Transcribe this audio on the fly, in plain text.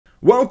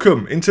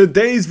Welcome! In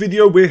today's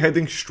video we're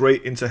heading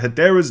straight into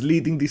Hedera's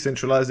leading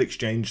decentralized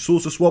exchange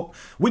SaucerSwap,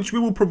 which we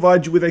will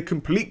provide you with a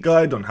complete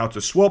guide on how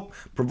to swap,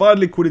 provide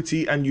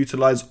liquidity and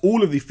utilize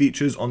all of the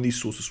features on the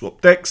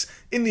SaucerSwap DEX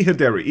in the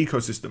Hedera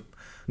ecosystem.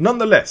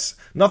 Nonetheless,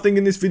 nothing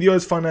in this video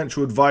is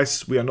financial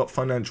advice. We are not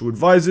financial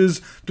advisors.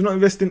 Do not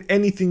invest in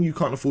anything you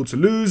can't afford to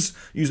lose.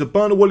 Use a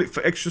burner wallet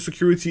for extra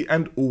security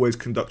and always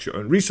conduct your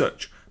own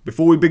research.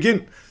 Before we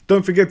begin,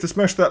 don't forget to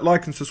smash that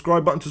like and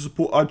subscribe button to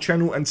support our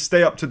channel and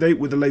stay up to date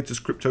with the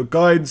latest crypto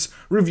guides,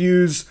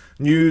 reviews,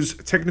 news,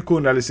 technical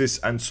analysis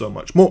and so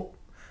much more.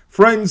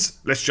 Friends,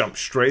 let's jump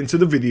straight into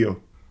the video.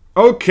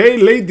 Okay,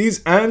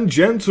 ladies and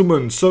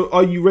gentlemen, so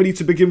are you ready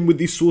to begin with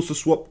the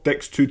SaucerSwap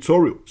DEX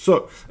tutorial?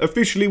 So,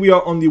 officially we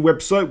are on the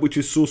website, which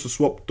is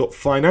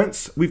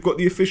SaucerSwap.finance. We've got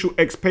the official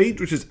X page,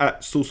 which is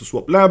at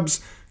SaucerSwap Labs.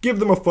 Give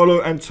them a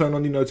follow and turn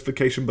on the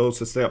notification bells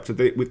to stay up to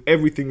date with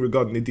everything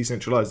regarding the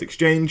decentralized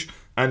exchange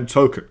and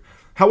token.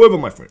 However,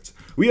 my friends,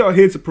 we are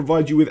here to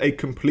provide you with a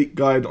complete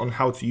guide on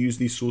how to use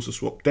the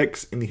SaucerSwap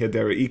DEX in the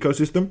Hedera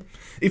ecosystem.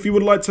 If you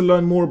would like to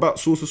learn more about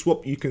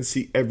SaucerSwap, you can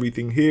see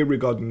everything here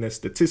regarding their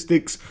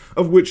statistics,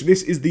 of which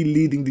this is the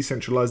leading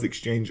decentralized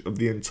exchange of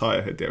the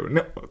entire Hedera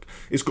network.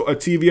 It's got a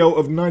TVL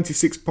of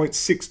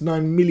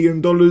 $96.69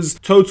 million,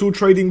 total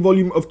trading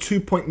volume of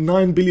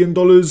 $2.9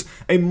 billion,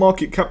 a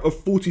market cap of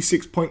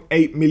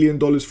 $46.8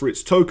 million for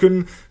its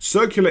token,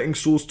 circulating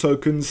source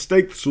tokens,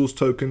 staked source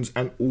tokens,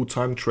 and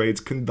all-time trades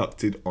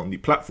conducted on the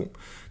platform.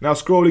 Now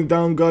scrolling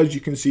down, guys,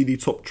 you can see the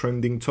top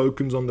trending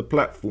tokens on the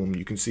platform.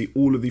 You can see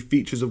all of the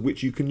features of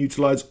which you can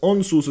utilize on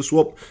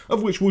SaucerSwap,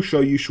 of which we'll show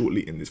you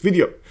shortly in this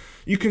video.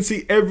 You can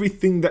see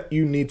everything that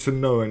you need to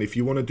know, and if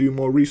you want to do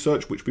more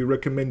research, which we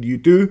recommend you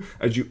do,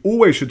 as you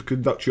always should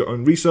conduct your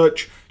own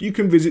research, you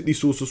can visit the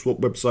SaucerSwap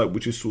website,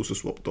 which is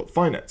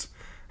SaucerSwap.finance.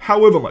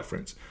 However, my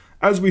friends,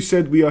 as we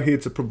said, we are here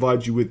to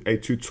provide you with a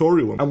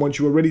tutorial, and once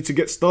you are ready to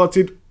get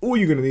started, all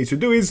you're going to need to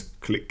do is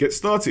click get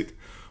started.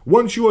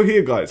 Once you are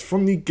here, guys,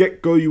 from the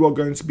get-go you are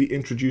going to be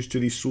introduced to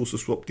the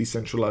SaucerSwap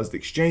decentralized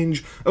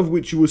exchange, of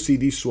which you will see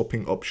the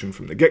swapping option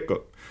from the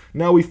get-go.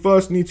 Now we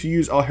first need to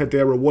use our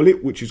Hedera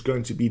wallet, which is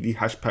going to be the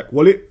Hashpack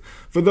wallet.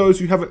 For those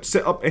who haven't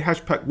set up a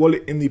Hashpack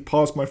wallet in the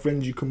past, my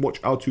friends, you can watch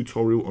our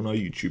tutorial on our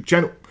YouTube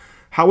channel.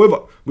 However,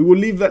 we will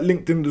leave that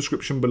linked in the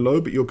description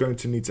below, but you're going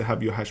to need to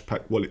have your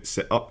Hashpack wallet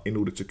set up in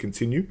order to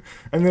continue.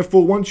 And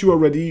therefore, once you are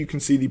ready, you can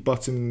see the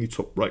button in the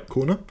top right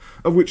corner,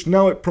 of which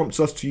now it prompts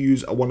us to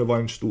use one of our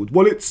installed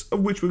wallets, of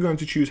which we're going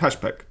to choose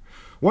Hashpack.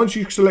 Once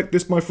you select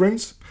this, my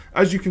friends,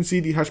 as you can see,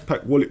 the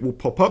Hashpack wallet will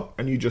pop up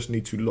and you just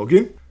need to log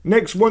in.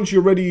 Next, once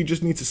you're ready, you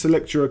just need to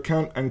select your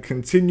account and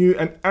continue.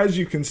 And as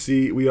you can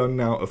see, we are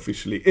now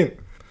officially in.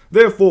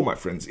 Therefore, my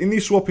friends, in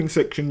the swapping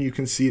section, you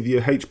can see the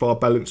HBAR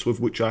balance with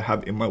which I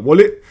have in my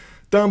wallet.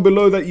 Down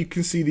below that, you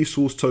can see the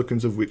source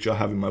tokens of which I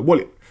have in my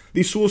wallet.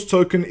 The source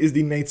token is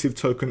the native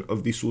token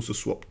of the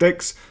SaucerSwap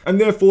DEX, and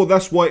therefore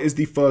that's why it is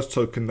the first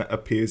token that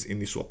appears in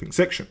the swapping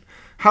section.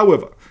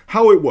 However,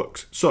 how it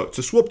works. So,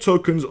 to swap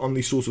tokens on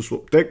the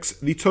SaucerSwap DEX,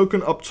 the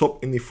token up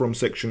top in the from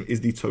section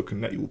is the token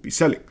that you will be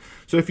selling.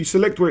 So if you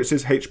select where it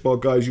says HBAR,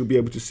 guys, you'll be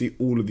able to see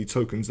all of the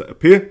tokens that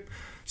appear.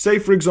 Say,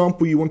 for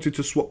example, you wanted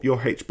to swap your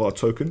HBAR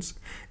tokens.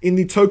 In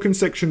the token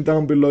section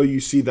down below, you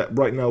see that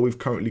right now we've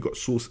currently got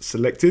source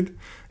selected.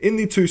 In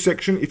the to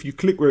section, if you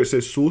click where it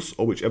says source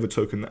or whichever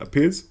token that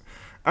appears,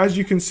 as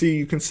you can see,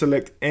 you can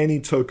select any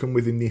token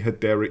within the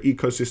Hedera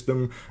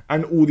ecosystem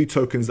and all the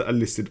tokens that are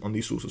listed on the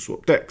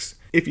SaucerSwap DEX.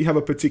 If you have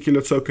a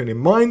particular token in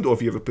mind, or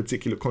if you have a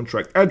particular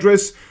contract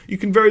address, you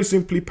can very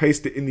simply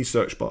paste it in the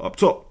search bar up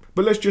top.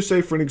 But let's just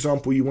say, for an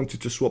example, you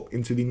wanted to swap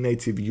into the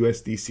native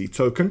USDC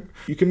token.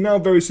 You can now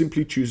very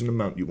simply choose an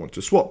amount you want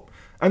to swap.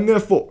 And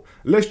therefore,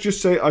 let's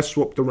just say I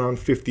swapped around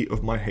 50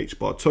 of my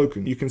HBAR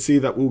token. You can see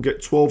that we'll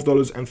get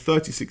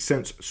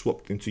 $12.36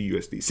 swapped into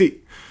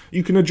USDC.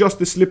 You can adjust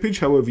the slippage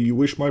however you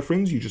wish, my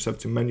friends. You just have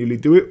to manually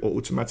do it or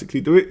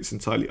automatically do it. It's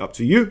entirely up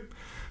to you.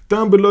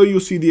 Down below, you'll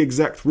see the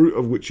exact route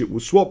of which it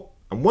will swap.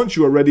 And once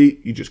you are ready,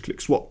 you just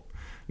click swap.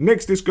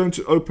 Next, it's going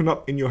to open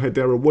up in your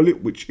Hedera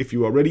wallet, which if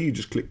you are ready, you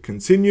just click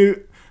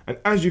continue. And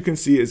as you can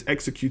see, it is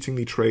executing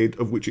the trade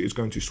of which it is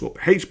going to swap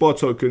HBAR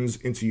tokens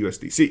into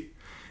USDC.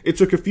 It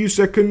took a few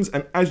seconds,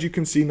 and as you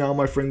can see now,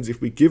 my friends,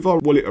 if we give our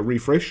wallet a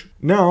refresh,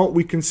 now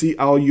we can see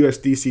our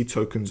USDC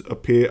tokens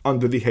appear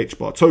under the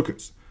HBAR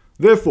tokens.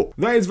 Therefore,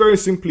 that is very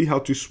simply how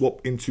to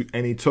swap into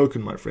any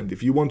token, my friend.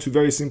 If you want to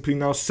very simply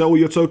now sell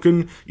your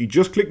token, you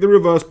just click the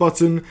reverse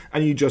button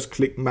and you just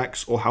click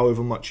max or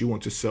however much you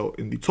want to sell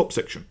in the top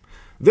section.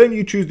 Then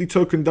you choose the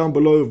token down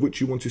below of which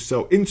you want to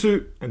sell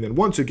into, and then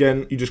once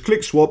again, you just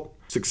click swap,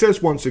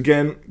 success once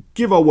again,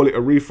 give our wallet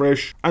a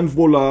refresh, and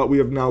voila, we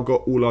have now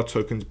got all our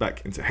tokens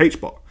back into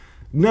HBAR.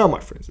 Now, my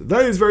friends,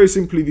 that is very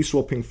simply the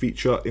swapping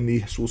feature in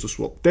the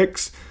SaucerSwap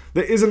DEX.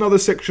 There is another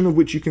section of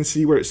which you can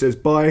see where it says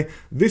buy.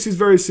 This is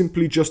very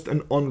simply just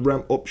an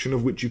on-ramp option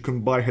of which you can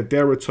buy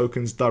Hedera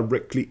tokens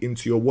directly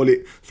into your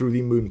wallet through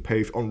the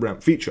MoonPay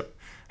on-ramp feature.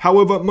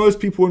 However,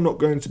 most people are not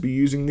going to be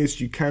using this.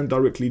 You can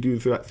directly do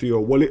that through your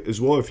wallet as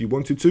well if you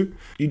wanted to.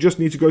 You just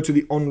need to go to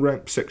the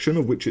on-ramp section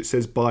of which it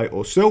says buy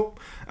or sell,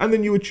 and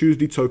then you would choose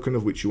the token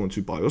of which you want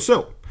to buy or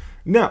sell.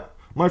 Now,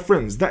 my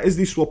friends, that is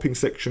the swapping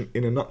section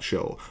in a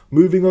nutshell.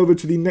 Moving over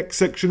to the next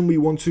section, we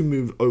want to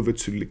move over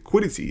to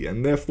liquidity,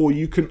 and therefore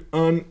you can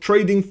earn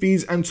trading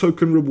fees and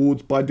token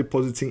rewards by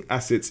depositing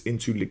assets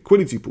into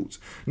liquidity pools.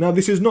 Now,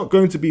 this is not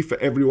going to be for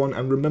everyone,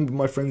 and remember,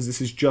 my friends, this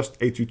is just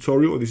a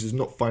tutorial. This is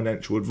not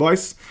financial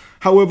advice.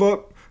 However,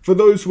 for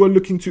those who are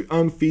looking to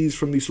earn fees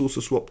from the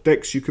SaucerSwap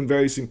DEX, you can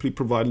very simply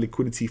provide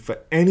liquidity for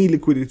any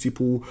liquidity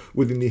pool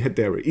within the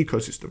Hedera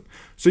ecosystem.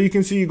 So you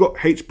can see you got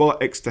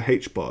HBAR X to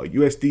HBAR,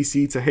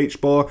 USDC to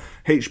HBAR,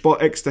 HBAR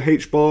X to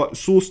HBAR,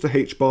 Source to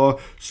HBAR,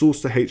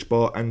 Source to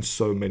HBAR, and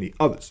so many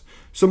others.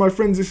 So my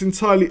friends, it's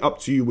entirely up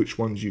to you which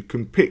ones you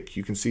can pick.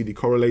 You can see the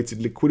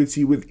correlated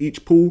liquidity with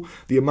each pool,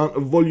 the amount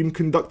of volume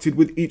conducted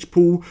with each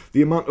pool,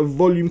 the amount of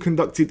volume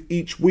conducted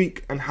each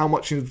week, and how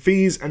much in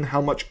fees and how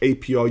much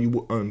APR you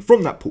will earn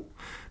from that pool.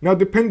 Now,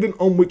 depending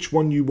on which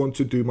one you want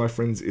to do, my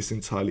friends, it's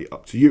entirely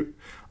up to you.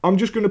 I'm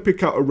just going to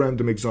pick out a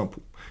random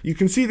example. You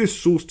can see this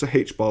source to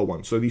HBAR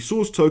one. So the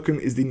source token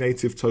is the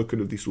native token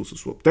of the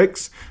SaucerSwap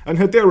DEX, and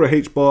Hedera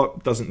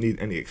HBAR doesn't need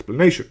any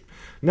explanation.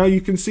 Now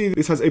you can see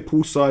this has a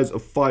pool size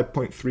of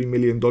 $5.3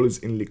 million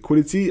in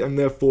liquidity, and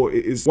therefore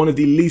it is one of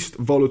the least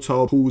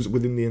volatile pools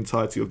within the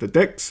entirety of the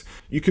DEX.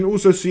 You can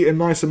also see a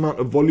nice amount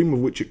of volume of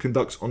which it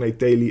conducts on a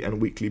daily and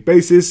weekly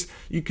basis.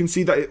 You can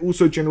see that it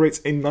also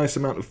generates a nice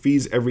amount of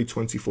fees every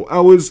 24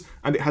 hours,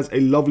 and it has a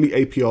lovely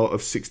APR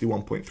of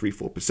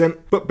 61.34%,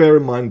 but bear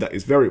in mind that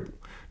is variable.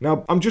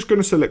 Now I'm just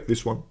going to select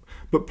this one.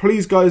 But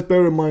please guys,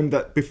 bear in mind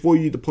that before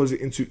you deposit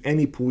into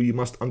any pool, you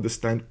must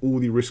understand all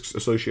the risks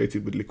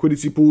associated with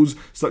liquidity pools,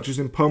 such as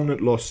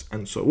impermanent loss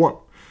and so on.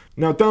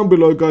 Now down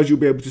below guys, you'll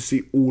be able to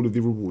see all of the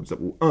rewards that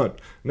we'll earn.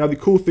 Now the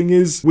cool thing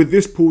is, with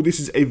this pool,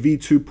 this is a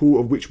V2 pool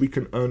of which we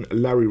can earn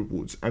Larry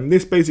rewards. And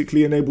this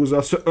basically enables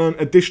us to earn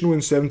additional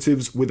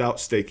incentives without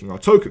staking our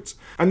tokens.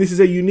 And this is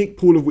a unique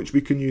pool of which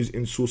we can use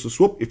in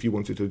SaucerSwap if you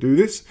wanted to do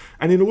this.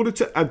 And in order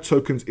to add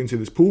tokens into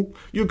this pool,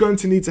 you're going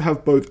to need to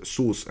have both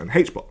Source and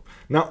HBAR.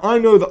 Now, I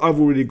know that I've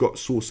already got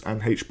Source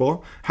and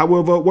HBAR.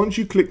 However, once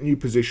you click new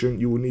position,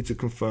 you will need to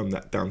confirm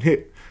that down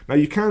here. Now,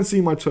 you can see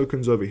my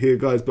tokens over here,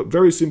 guys, but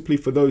very simply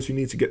for those who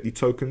need to get the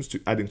tokens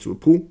to add into a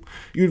pool,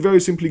 you would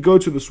very simply go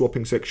to the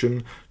swapping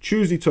section,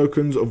 choose the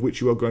tokens of which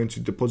you are going to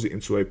deposit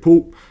into a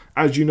pool.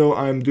 As you know,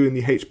 I am doing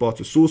the HBAR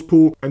to Source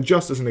pool, and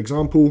just as an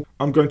example,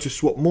 I'm going to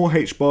swap more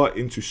HBAR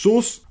into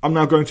Source. I'm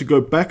now going to go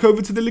back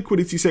over to the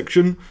liquidity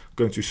section,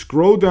 going to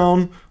scroll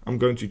down, I'm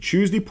going to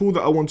choose the pool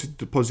that I want to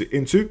deposit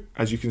into.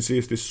 As you can see,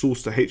 it's this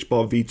Source to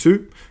HBAR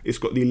V2. It's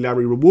got the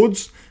Larry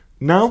rewards.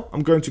 Now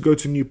I'm going to go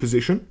to new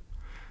position.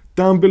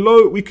 Down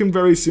below, we can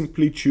very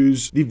simply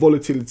choose the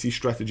volatility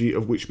strategy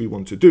of which we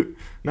want to do.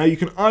 Now, you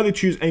can either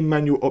choose a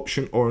manual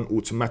option or an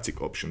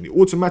automatic option. The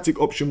automatic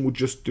option will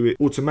just do it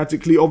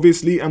automatically,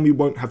 obviously, and we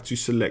won't have to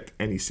select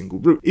any single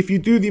route. If you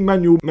do the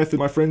manual method,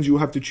 my friends, you'll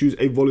have to choose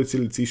a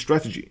volatility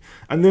strategy,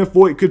 and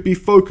therefore it could be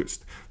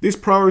focused. This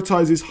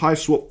prioritizes high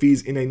swap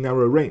fees in a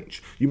narrow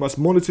range. You must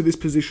monitor this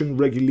position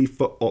regularly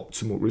for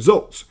optimal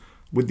results.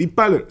 With the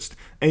balanced,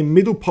 a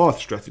middle path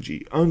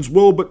strategy earns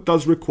well but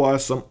does require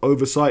some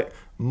oversight.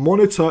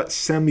 Monitor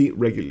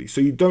semi-regularly, so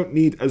you don't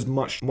need as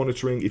much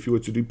monitoring if you were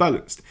to do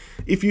balanced.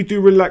 If you do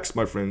relaxed,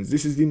 my friends,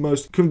 this is the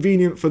most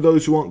convenient for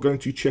those who aren't going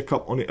to check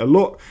up on it a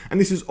lot, and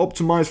this is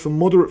optimized for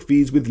moderate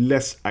fees with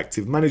less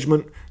active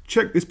management.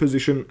 Check this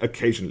position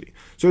occasionally.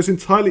 So it's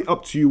entirely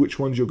up to you which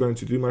ones you're going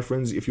to do, my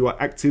friends. If you are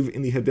active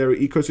in the Hedera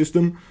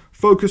ecosystem,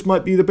 focus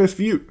might be the best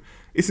for you.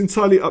 It's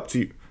entirely up to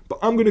you, but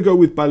I'm going to go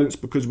with balance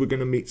because we're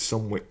going to meet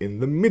somewhere in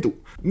the middle.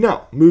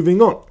 Now,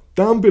 moving on.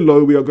 Down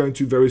below, we are going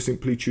to very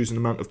simply choose an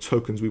amount of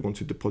tokens we want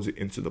to deposit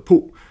into the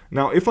pool.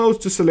 Now, if I was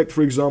to select,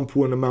 for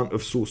example, an amount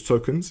of Source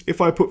tokens,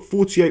 if I put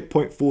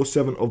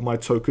 48.47 of my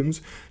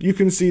tokens, you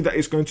can see that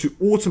it's going to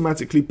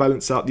automatically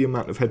balance out the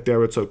amount of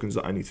Hedera tokens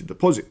that I need to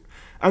deposit.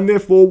 And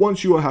therefore,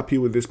 once you are happy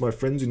with this, my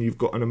friends, and you've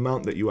got an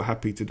amount that you are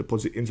happy to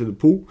deposit into the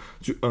pool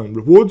to earn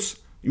rewards,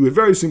 you would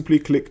very simply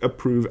click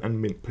approve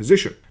and mint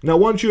position. Now,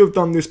 once you have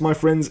done this, my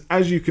friends,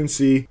 as you can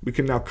see, we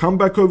can now come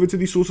back over to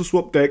the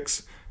SaucerSwap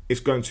DEX. It's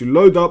going to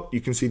load up.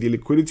 You can see the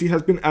liquidity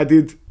has been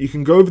added. You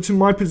can go over to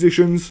my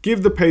positions,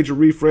 give the page a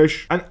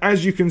refresh. And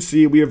as you can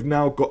see, we have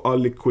now got our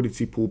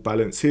liquidity pool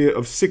balance here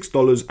of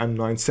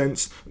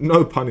 $6.09.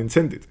 No pun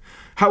intended.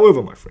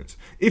 However, my friends,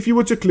 if you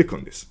were to click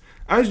on this,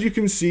 as you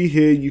can see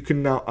here, you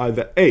can now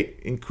either A,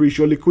 increase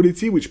your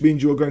liquidity, which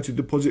means you're going to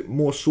deposit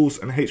more Source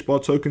and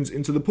HBAR tokens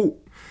into the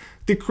pool.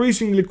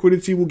 Decreasing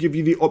liquidity will give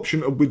you the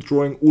option of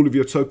withdrawing all of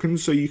your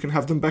tokens so you can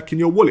have them back in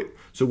your wallet.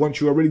 So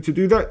once you are ready to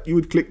do that, you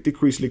would click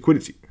decrease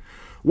liquidity.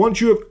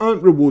 Once you have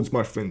earned rewards,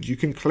 my friends, you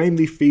can claim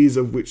the fees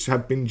of which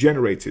have been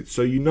generated.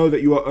 So you know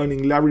that you are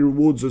earning Larry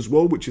rewards as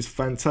well, which is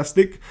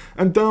fantastic.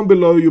 And down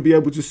below, you'll be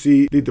able to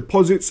see the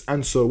deposits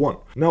and so on.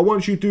 Now,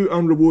 once you do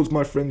earn rewards,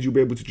 my friends, you'll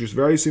be able to just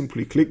very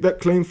simply click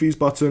that claim fees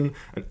button.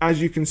 And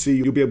as you can see,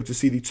 you'll be able to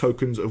see the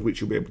tokens of which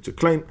you'll be able to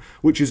claim,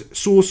 which is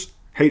Source,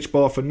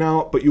 HBAR for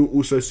now, but you'll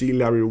also see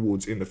Larry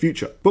rewards in the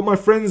future. But my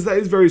friends, that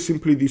is very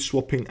simply the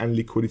swapping and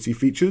liquidity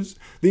features.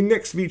 The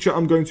next feature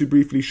I'm going to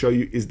briefly show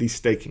you is the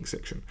staking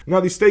section.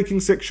 Now, the staking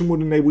section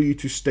will enable you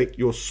to stake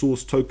your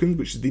Source tokens,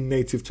 which is the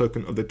native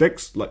token of the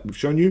DEX, like we've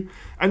shown you,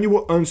 and you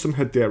will earn some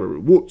Hedera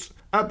rewards.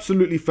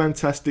 Absolutely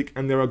fantastic,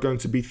 and there are going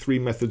to be 3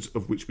 methods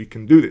of which we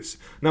can do this.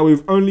 Now,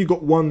 we've only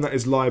got one that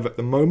is live at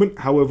the moment.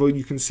 However,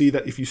 you can see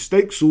that if you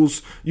stake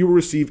Source, you will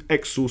receive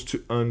X Source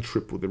to earn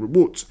triple the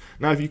rewards.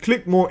 Now, if you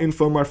click more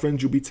info, my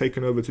friends, you'll be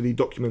taken over to the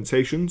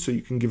documentation so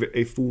you can give it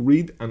a full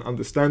read and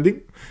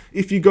understanding.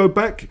 If you go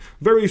back,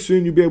 very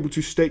soon you'll be able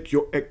to stake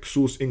your X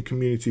Source in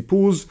community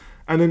pools.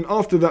 And then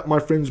after that, my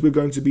friends, we're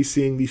going to be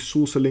seeing the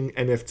Saucerling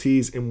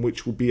NFTs, in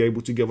which will be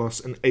able to give us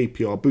an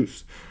APR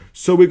boost.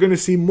 So we're going to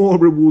see more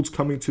rewards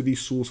coming to the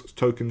Source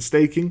token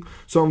staking.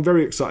 So I'm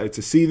very excited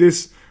to see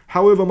this.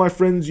 However, my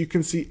friends, you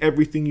can see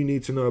everything you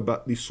need to know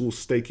about the Source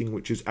staking,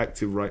 which is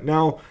active right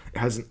now. It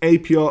has an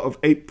APR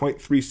of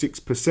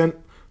 8.36%.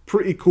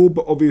 Pretty cool,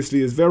 but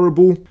obviously is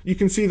variable. You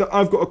can see that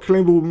I've got a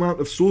claimable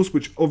amount of Source,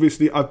 which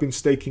obviously I've been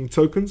staking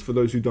tokens, for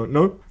those who don't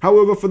know.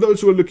 However, for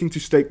those who are looking to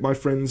stake, my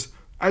friends,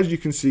 as you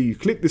can see, you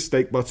click the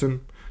stake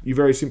button. You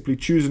very simply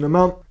choose an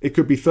amount. It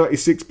could be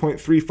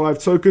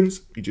 36.35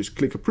 tokens. You just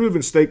click approve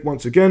and stake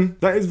once again.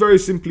 That is very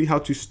simply how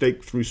to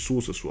stake through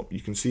SaucerSwap. You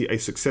can see a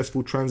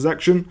successful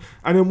transaction.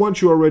 And then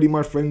once you are ready,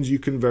 my friends, you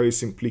can very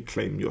simply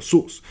claim your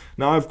Source.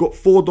 Now I've got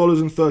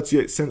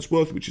 $4.38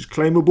 worth, which is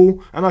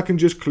claimable, and I can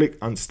just click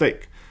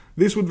unstake.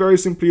 This would very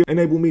simply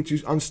enable me to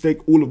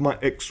unstake all of my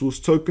X Source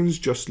tokens,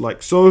 just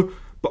like so.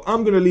 But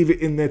I'm going to leave it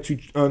in there to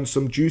earn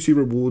some juicy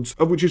rewards,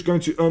 of which is going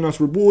to earn us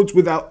rewards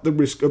without the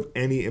risk of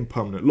any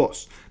impermanent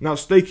loss. Now,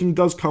 staking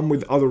does come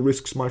with other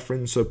risks, my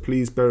friends, so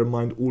please bear in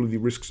mind all of the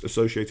risks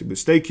associated with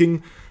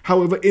staking.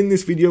 However, in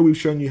this video, we've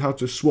shown you how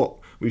to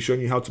swap. We've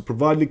shown you how to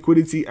provide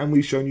liquidity, and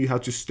we've shown you how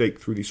to stake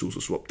through the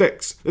SaucerSwap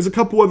DEX. There's a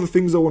couple other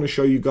things I want to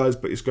show you guys,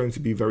 but it's going to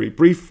be very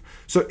brief.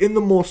 So in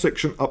the more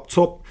section up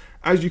top,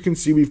 as you can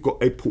see, we've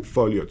got a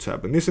portfolio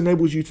tab, and this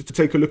enables you to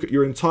take a look at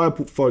your entire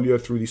portfolio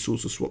through the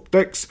SaucerSwap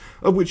DEX,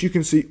 of which you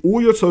can see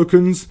all your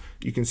tokens,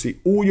 you can see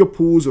all your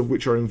pools of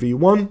which are in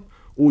V1,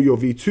 all your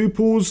V2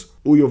 pools,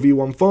 all your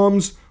V1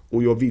 farms,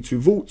 all your V2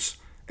 vaults,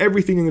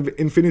 everything in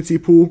the Infinity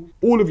pool,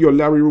 all of your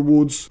Larry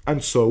rewards,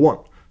 and so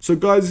on. So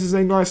guys, this is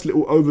a nice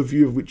little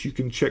overview of which you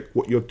can check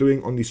what you're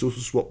doing on the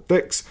SaucerSwap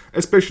DEX,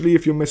 especially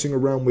if you're messing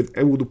around with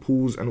all the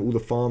pools and all the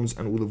farms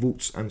and all the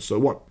vaults and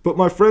so on. But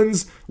my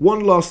friends,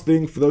 one last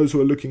thing for those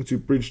who are looking to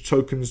bridge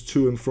tokens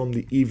to and from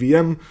the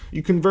EVM,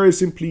 you can very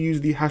simply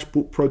use the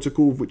Hashboard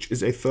protocol, which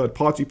is a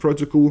third-party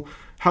protocol.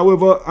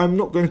 However, I'm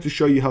not going to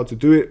show you how to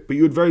do it, but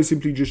you would very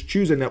simply just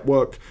choose a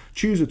network,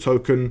 choose a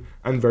token,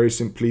 and very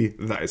simply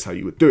that is how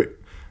you would do it.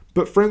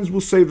 But friends,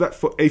 we'll save that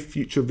for a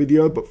future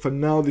video, but for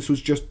now this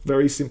was just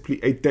very simply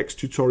a DEX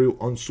tutorial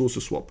on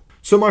SaucerSwap.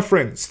 So my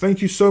friends,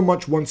 thank you so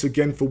much once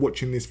again for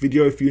watching this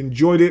video. If you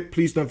enjoyed it,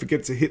 please don't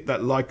forget to hit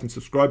that like and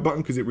subscribe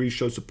button, because it really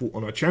shows support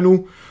on our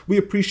channel. We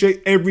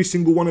appreciate every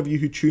single one of you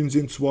who tunes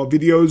into our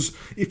videos.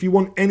 If you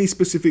want any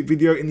specific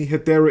video in the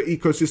Hedera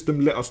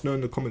ecosystem, let us know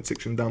in the comment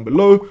section down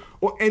below,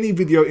 or any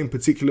video in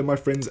particular, my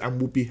friends, and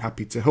we'll be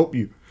happy to help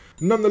you.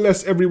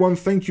 Nonetheless, everyone,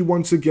 thank you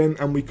once again,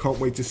 and we can't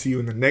wait to see you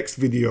in the next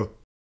video.